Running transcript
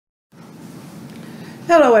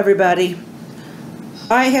Hello everybody.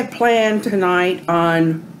 I had planned tonight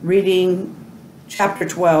on reading chapter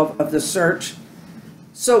 12 of The Search.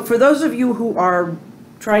 So for those of you who are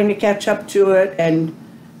trying to catch up to it, and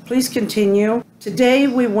please continue. Today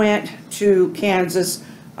we went to Kansas.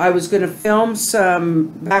 I was going to film some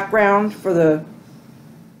background for the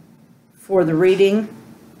reading,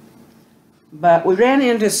 but we ran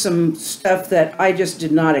into some stuff that I just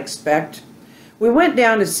did not expect. We went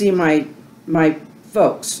down to see my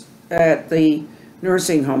folks at the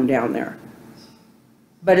nursing home down there.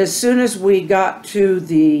 But as soon as we got to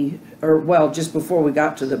just before we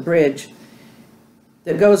got to the bridge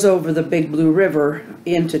that goes over the Big Blue River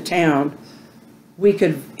into town, we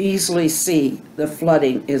could easily see the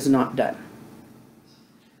flooding is not done.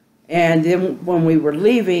 And then when we were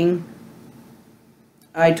leaving,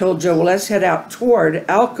 I told Joe, well, let's head out toward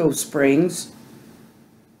Alco Springs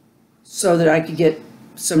so that I could get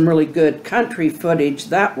some really good country footage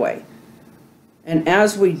that way. And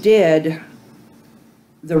as we did,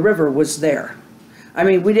 the river was there. I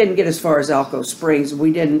mean, we didn't get as far as Alco Springs.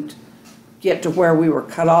 We didn't get to where we were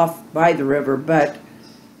cut off by the river, but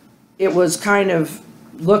it was kind of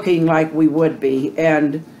looking like we would be.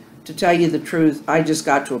 And to tell you the truth, I just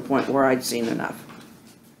got to a point where I'd seen enough.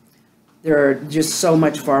 There are just so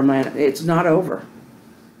much farmland. It's not over.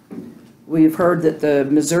 We've heard that the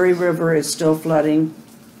Missouri River is still flooding,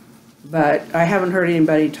 but I haven't heard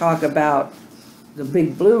anybody talk about the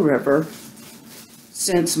Big Blue River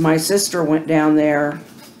since my sister went down there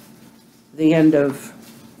the end of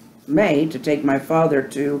May to take my father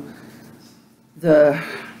to the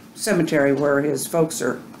cemetery where his folks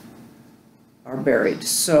are buried.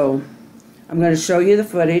 So I'm going to show you the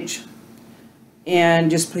footage, and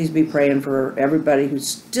just please be praying for everybody who's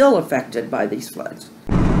still affected by these floods.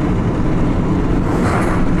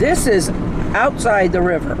 This is outside the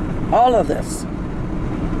river, all of this.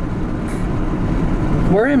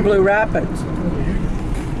 We're in Blue Rapids.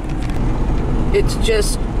 It's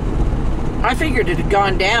just, I figured it had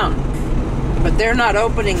gone down, but they're not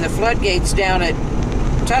opening the floodgates down at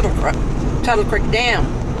Tuttle Creek Dam.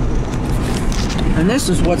 And this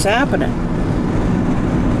is what's happening.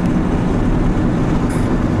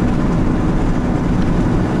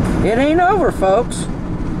 It ain't over, folks.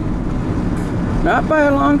 Not by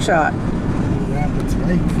a long shot. Blue Rapids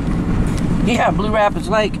Lake. Yeah, Blue Rapids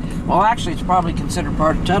Lake. Well, actually, it's probably considered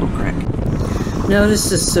part of Tuttle Creek. Notice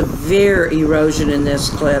the severe erosion in this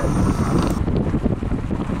clip.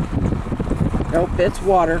 Nope, it's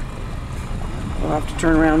water. We'll have to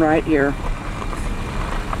turn around right here.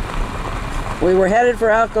 We were headed for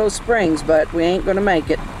Alco Springs, but we ain't going to make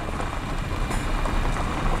it.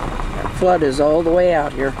 That flood is all the way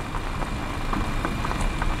out here.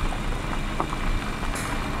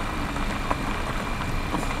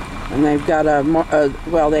 And they've got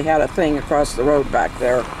well, they had a thing across the road back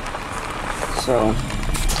there. So,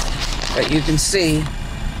 but you can see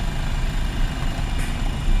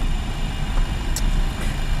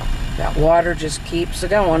that water just keeps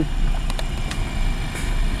going.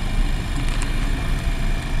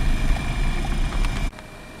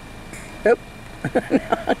 Oop.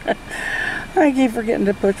 I keep forgetting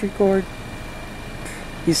to push record.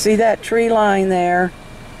 You see that tree line there?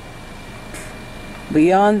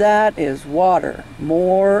 Beyond that is water,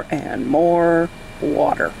 more and more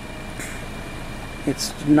water.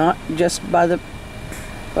 It's not just by the,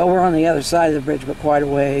 well, we're on the other side of the bridge, but quite a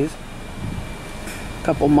ways. A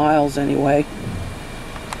couple miles anyway.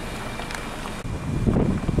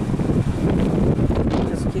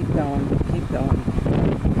 Just keep going, keep going.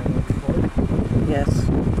 Yes.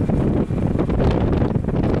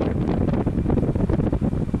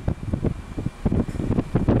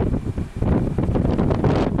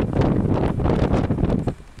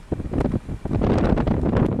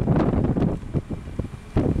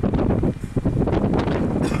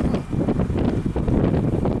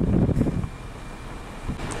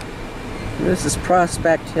 This is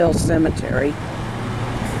Prospect Hill Cemetery.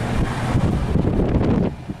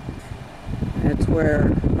 It's where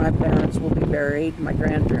my parents will be buried. My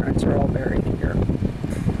grandparents are all buried here.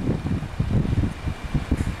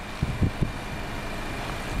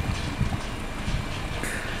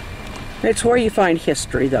 It's where you find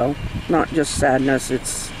history, though. Not just sadness,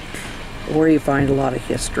 it's where you find a lot of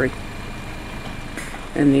history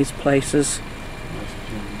in these places.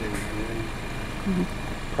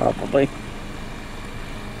 Probably.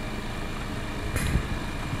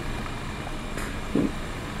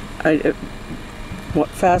 What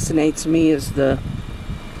fascinates me is the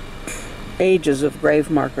ages of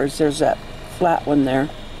grave markers. There's that flat one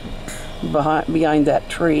there behind that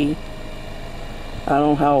tree. don't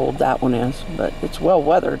know how old that one is, but it's well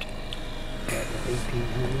weathered.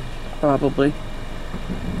 1800. Probably.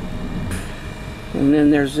 And then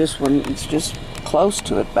there's this one, it's just close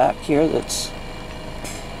to it back here that's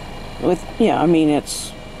with, yeah, I mean,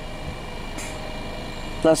 it's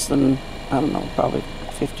less than, I don't know, probably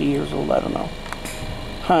 50 years old, I don't know.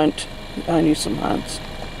 Hunt. I knew some hunts.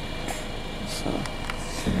 So,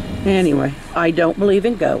 anyway, I don't believe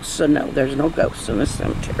in ghosts, so no, there's no ghosts in the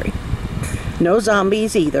cemetery. No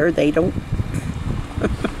zombies either, they don't.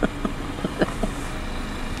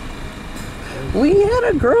 We had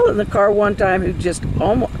a girl in the car one time who just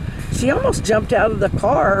she almost jumped out of the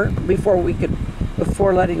car before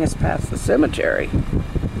letting us pass the cemetery.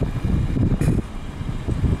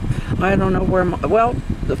 I don't know where, well,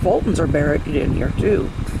 the Fultons are buried in here too.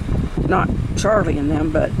 Not Charlie and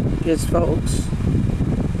them, but his folks.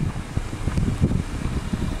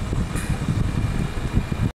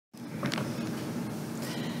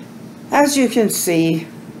 As you can see,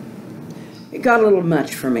 it got a little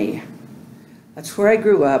much for me. That's where I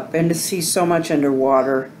grew up, and to see so much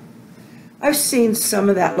underwater. I've seen some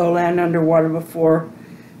of that lowland underwater before,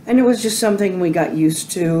 and it was just something we got used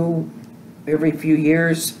to every few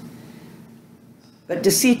years. But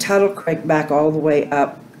to see Tuttle Creek back all the way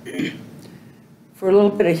up, for a little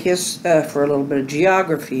bit of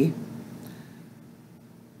geography,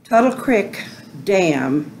 Tuttle Creek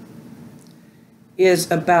Dam is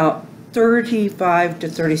about 35 to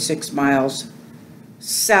 36 miles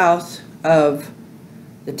south of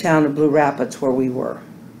the town of Blue Rapids where we were.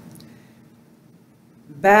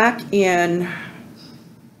 Back in,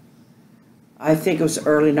 I think it was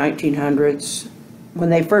early 1900s,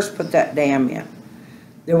 when they first put that dam in,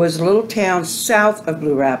 there was a little town south of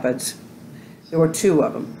Blue Rapids. There were two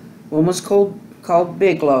of them. One was called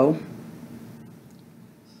Bigelow,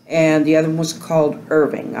 and the other one was called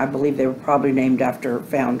Irving. I believe they were probably named after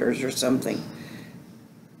founders or something.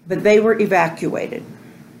 But they were evacuated.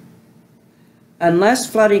 Unless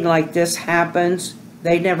flooding like this happens,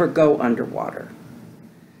 they never go underwater.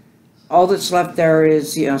 All that's left there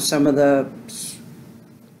is, you know, some of the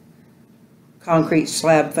concrete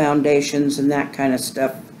slab foundations and that kind of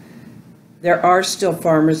stuff. There are still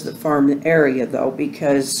farmers that farm the area, though,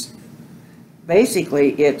 because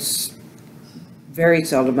basically it's very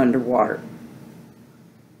seldom underwater.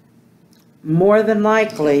 More than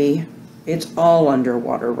likely, it's all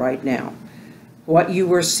underwater right now. What you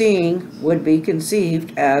were seeing would be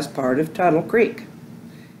conceived as part of Tuttle Creek,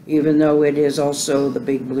 even though it is also the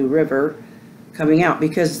Big Blue River coming out,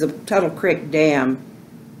 because the Tuttle Creek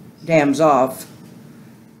dams off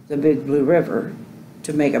the Big Blue River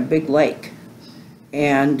to make a big lake.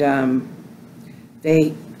 And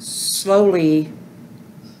they slowly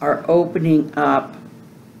are opening up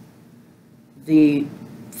the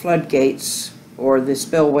floodgates or the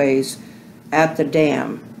spillways at the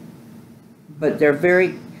dam. But they're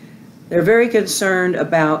very concerned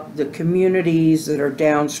about the communities that are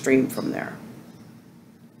downstream from there.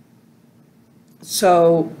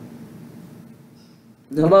 So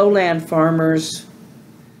the lowland farmers,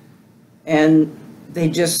 and they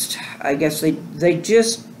just, I guess they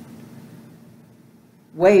just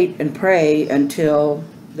wait and pray until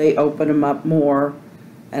they open them up more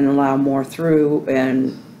and allow more through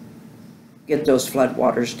and get those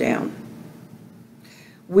floodwaters down.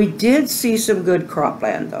 We did see some good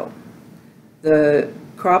cropland, though. The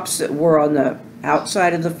crops that were on the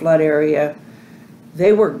outside of the flood area,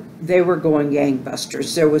 they were going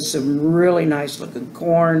gangbusters. There was some really nice looking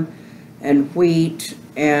corn and wheat,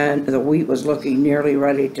 and the wheat was looking nearly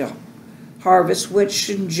ready to harvest, which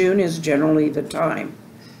in June is generally the time.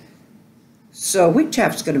 So wheat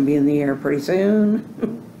chaff's going to be in the air pretty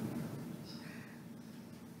soon.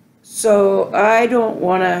 So I don't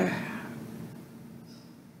want to,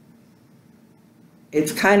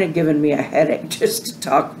 it's kind of given me a headache just to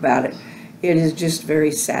talk about it. It is just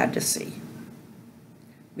very sad to see.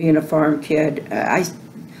 Being a farm kid,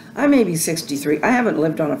 I may be 63. I haven't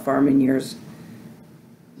lived on a farm in years,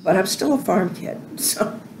 but I'm still a farm kid.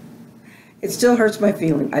 So it still hurts my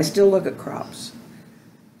feeling. I still look at crops.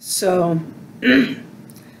 So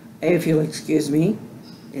if you'll excuse me,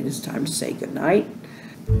 it is time to say goodnight.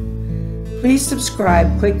 Please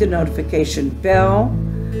subscribe, click the notification bell,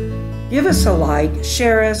 give us a like,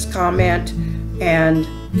 share us, comment, and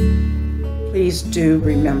please do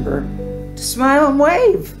remember to smile and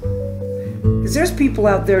wave. Because there's people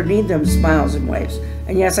out there who need them smiles and waves.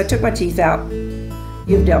 And yes, I took my teeth out.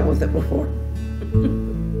 You've dealt with it before.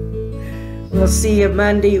 We'll see you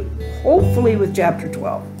Monday, hopefully with chapter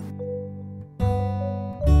 12.